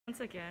Once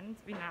again,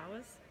 it's been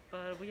hours,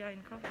 but we are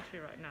in Coventry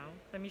right now.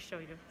 Let me show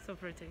you. So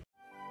pretty.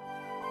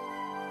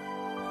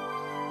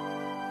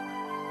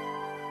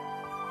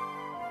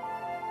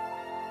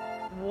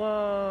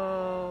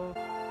 Whoa!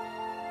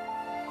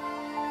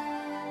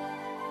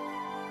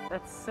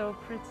 That's so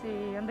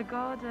pretty. And the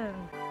garden.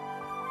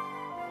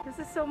 This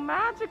is so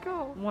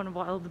magical. One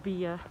wild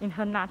bee in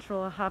her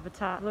natural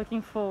habitat,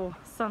 looking for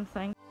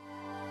something.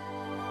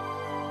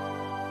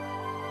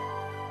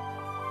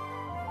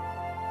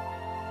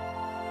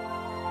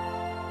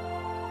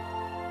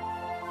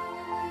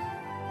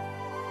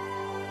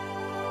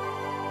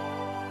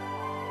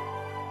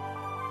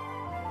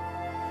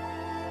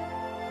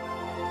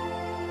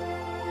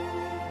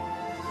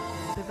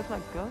 They look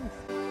like ghosts.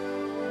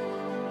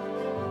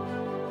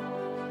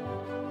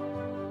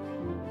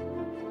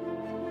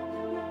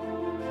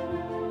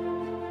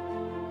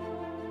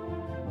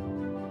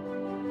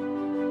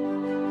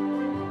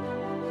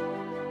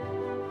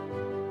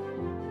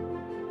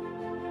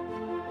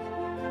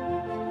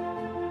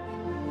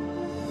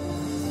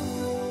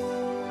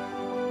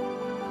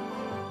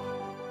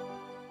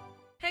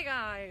 Hey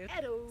guys!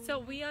 Hello. So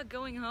we are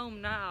going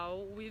home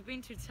now. We've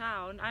been to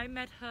town. I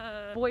met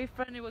her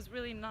boyfriend. It was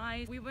really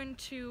nice. We went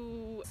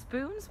to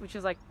Spoons, which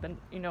is like the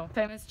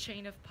famous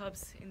chain of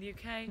pubs in the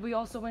UK. We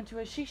also went to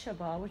a shisha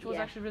bar, which was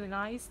actually really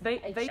nice. They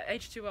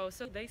H2O,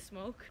 so they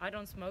smoke. I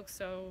don't smoke,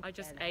 so I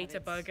just ate a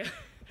burger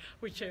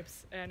with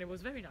chips, and it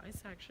was very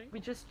nice actually. We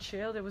just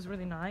chilled. It was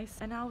really nice.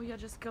 And now we are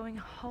just going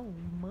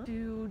home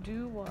to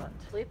do what?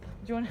 Sleep.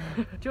 Do you want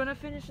to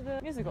finish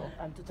the musical?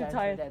 I'm too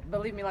tired for that.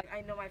 Believe me, like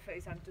I know my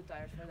face. I'm too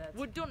tired for that.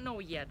 We don't know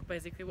yet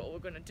basically what we're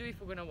gonna do.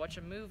 If we're gonna watch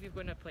a movie,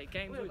 we're gonna play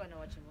games. We're gonna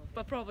watch a movie.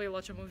 But probably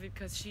watch a movie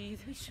because she's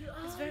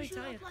very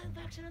tired. Live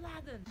action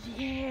Aladdin.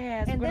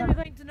 Yes. And then we're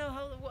going to know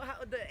how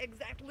the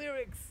exact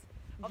lyrics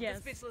of the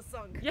Speechless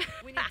song. Yeah.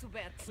 We need to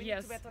bet. We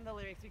need to bet on the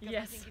lyrics because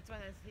I think it's one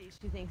of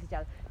she thinks it's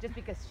out just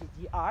because she's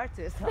the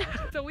artist.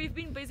 So we've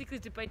been basically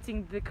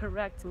debating the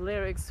correct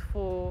lyrics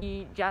for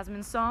the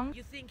Jasmine song.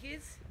 You think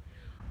is?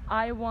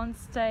 I won't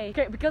stay.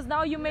 Okay, because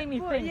now you made me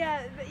think.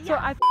 Yeah. So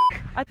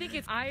I think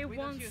it's I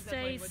won't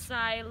stay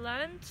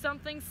silent.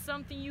 Something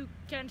you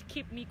can't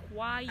keep me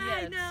quiet.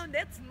 I know,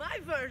 that's my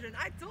version.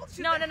 I told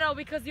you. No,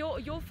 because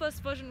your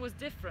first version was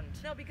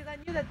different. No, because I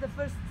knew that the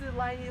first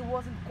line it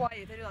wasn't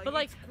quiet.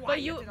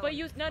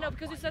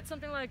 Because you said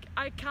something like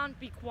I can't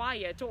be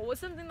quiet or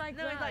something like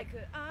that. Like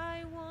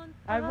I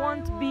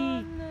won't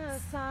be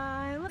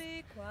silent.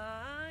 Be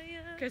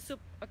quiet.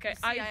 Okay,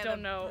 so I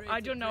don't know.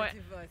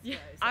 Yeah,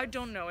 I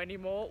don't know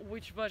anymore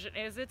which version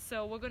is it.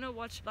 So we're gonna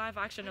watch live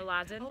action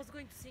Aladdin. I was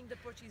going to sing the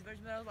Portuguese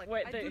version, but I was like,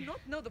 wait, I do not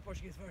know the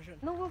Portuguese version.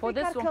 For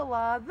this one.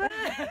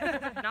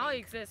 Now it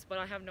exists, but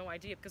I have no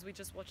idea because we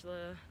just watched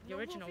the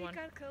original one.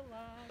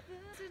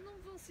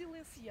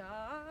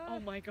 Oh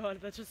my god,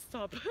 let's just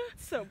stop.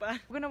 So bad.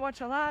 We're gonna watch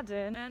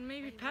Aladdin and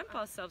maybe pamp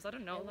ourselves. I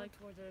don't know, like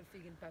for the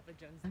vegan Papa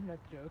John's. I'm not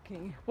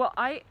joking. Well,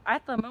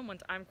 at the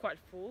moment I'm quite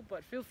full,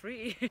 but feel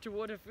free to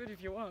order food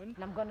if you want.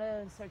 And I'm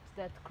gonna search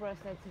that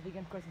crust, that's a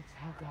vegan crust.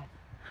 Oh god.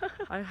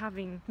 I'm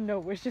having no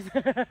wishes.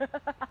 Desire.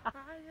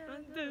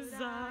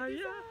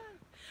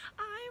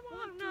 I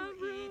wanna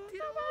eat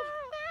it.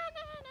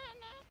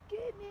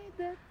 Give me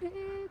the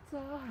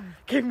pizza.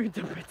 Give me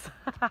the pizza.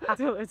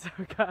 See you later,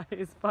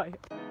 guys. Bye.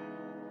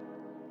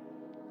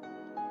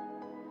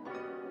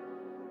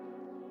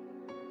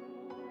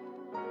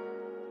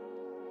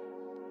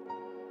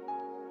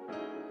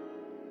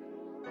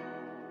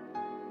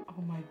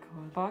 Oh my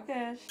god.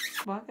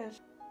 Bagesh.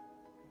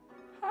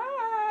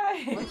 Hi.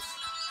 What?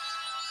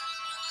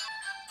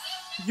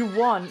 You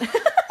won.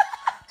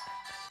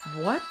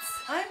 What?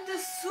 I'm the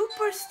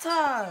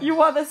superstar.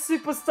 You are the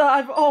superstar.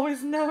 I've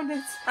always known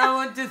it. I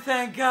want to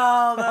thank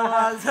all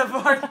the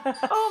support.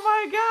 Oh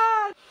my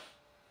god.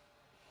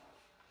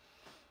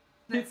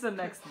 It's the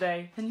next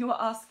day. And you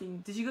were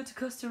asking, did you go to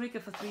Costa Rica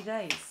for 3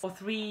 days? Or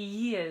 3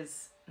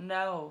 years?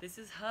 No. This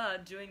is her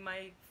doing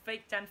my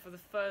fake tan for the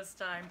first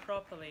time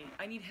properly.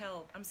 I need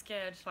help. I'm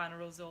scared. Final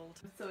result.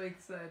 I'm so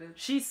excited.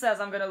 She says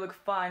I'm gonna look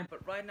fine,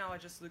 but right now I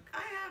just look... I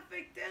have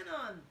fake tan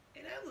on,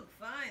 and I look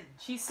fine.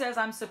 She says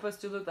I'm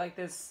supposed to look like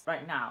this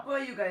right now. What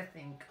do you guys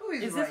think? Who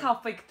is Is right? this how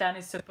fake tan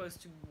is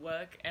supposed to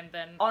work? And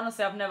then,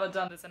 honestly, I've never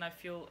done this and I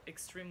feel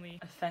extremely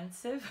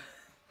offensive.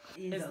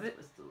 Is it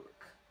supposed to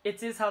look?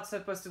 It is how it's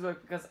supposed to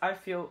look because I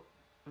feel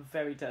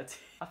very dirty.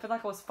 I feel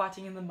like I was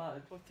fighting in the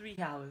mud for 3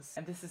 hours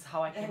and this is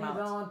how I came out. And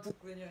you don't want to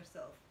clean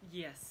yourself.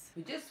 Yes.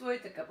 We just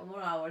wait a couple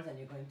more hours and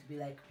you're going to be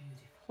like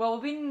beautiful. Well,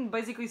 we've been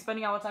basically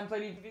spending our time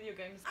playing video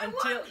games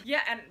until...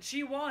 Yeah, and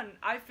she won.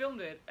 I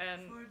filmed it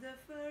and... For the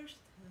first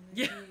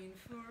time in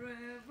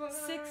forever.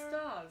 6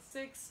 stars.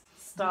 6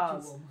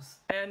 stars.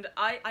 And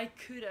I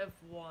could have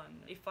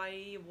won. If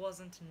I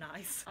wasn't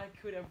nice, I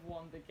could have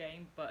won the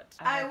game, but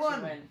I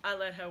won. I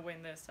let her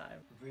win this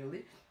time.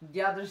 Really?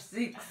 The other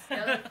 6, the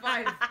other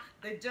 5,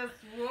 they just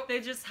They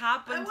just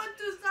happened. I want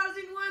 2 stars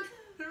in one.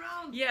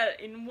 round? Yeah,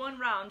 in one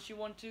round she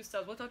won 2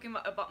 stars. We're talking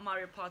about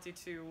Mario Party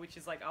 2, which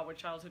is like our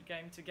childhood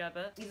game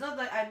together. It's not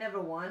like I never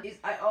won. It's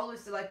I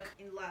always like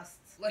in last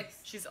place.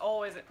 She's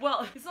always...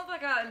 Well, it's not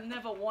like I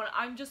never won.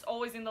 I'm just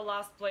always in the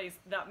last place.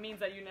 That means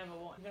that you never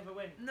won. Never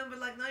win. No, but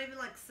like not even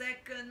like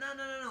second.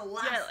 No.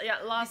 Last. Yeah,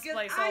 last because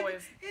place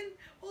always. In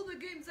all the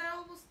games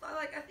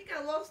I think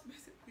I lost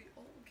basically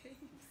all games.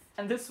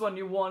 And this one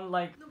you won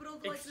like No, but all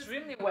the,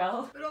 extremely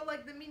well. But all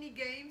like the mini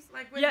games,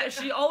 like when yeah,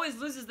 she always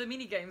loses the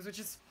mini games, which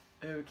is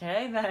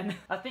okay then.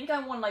 I think I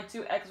won like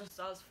 2 extra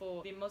stars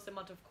for the most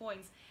amount of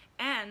coins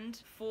and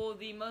for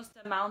the most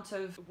amount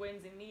of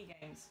wins in mini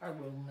games. I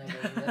will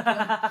never do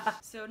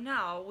that. So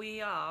now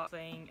we are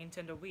playing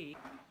Nintendo Wii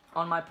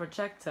on my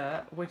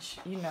projector, which,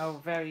 you know,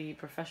 very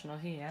professional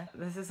here.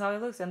 This is how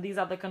it looks, and these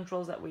are the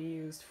controls that we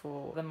used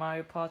for the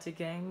Mario Party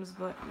games.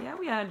 But yeah,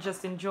 we are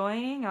just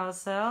enjoying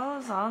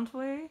ourselves, aren't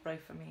we? Pray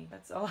for me.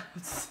 That's all I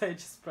have to say,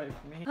 just pray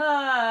for me.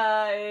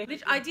 Hi!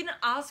 I didn't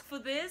ask for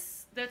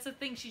this. That's the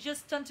thing. She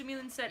just turned to me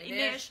and said,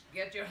 Ines,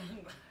 get your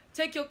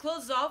take your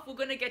clothes off, we're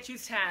gonna get you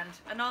tanned.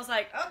 And I was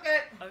like,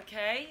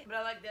 okay. But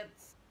I like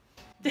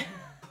that.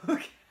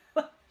 Okay.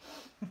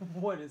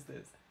 What is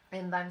this?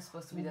 And I'm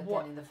supposed to be the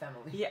 10 in the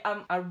family. Yeah,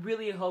 I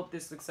really hope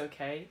this looks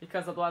okay,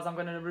 because otherwise I'm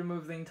gonna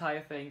remove the entire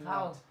thing.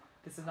 How?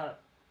 This is not...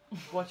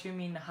 What do you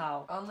mean,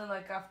 how? Only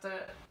like after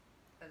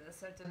a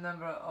certain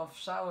number of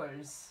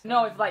showers.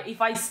 No, it's like,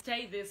 if I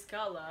stay this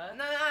color...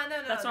 No.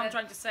 That's what I'm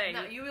trying to say.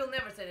 No, you will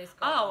never say this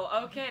color.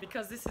 Oh, okay.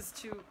 Because this is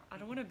too... I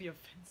don't want to be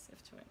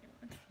offensive to anyone.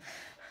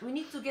 We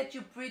need to get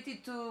you pretty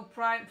to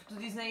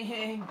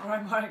Disney in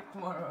Primark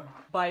tomorrow.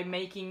 By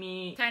making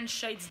me 10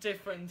 shades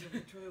different. You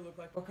literally look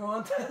like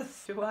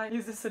Pocahontas. Do I?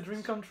 Is this a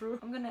dream come true?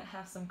 I'm gonna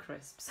have some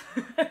crisps.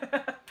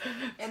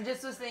 And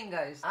just to say,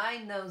 guys, I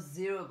know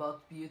zero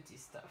about beauty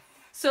stuff.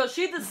 So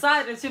she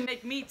decided to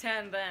make me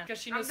tan then,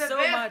 because she knows so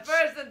much. I'm the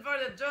best person for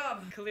the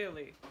job.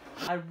 Clearly.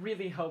 I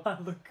really hope I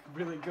look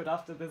really good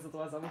after this,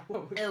 otherwise it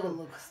will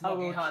look I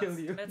will hot. kill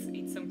you. Let's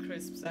eat some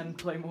crisps and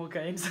play more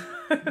games.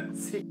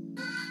 See.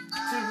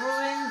 To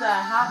ruin the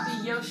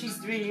happy Yoshi's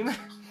dream.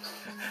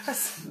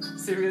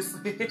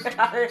 Seriously.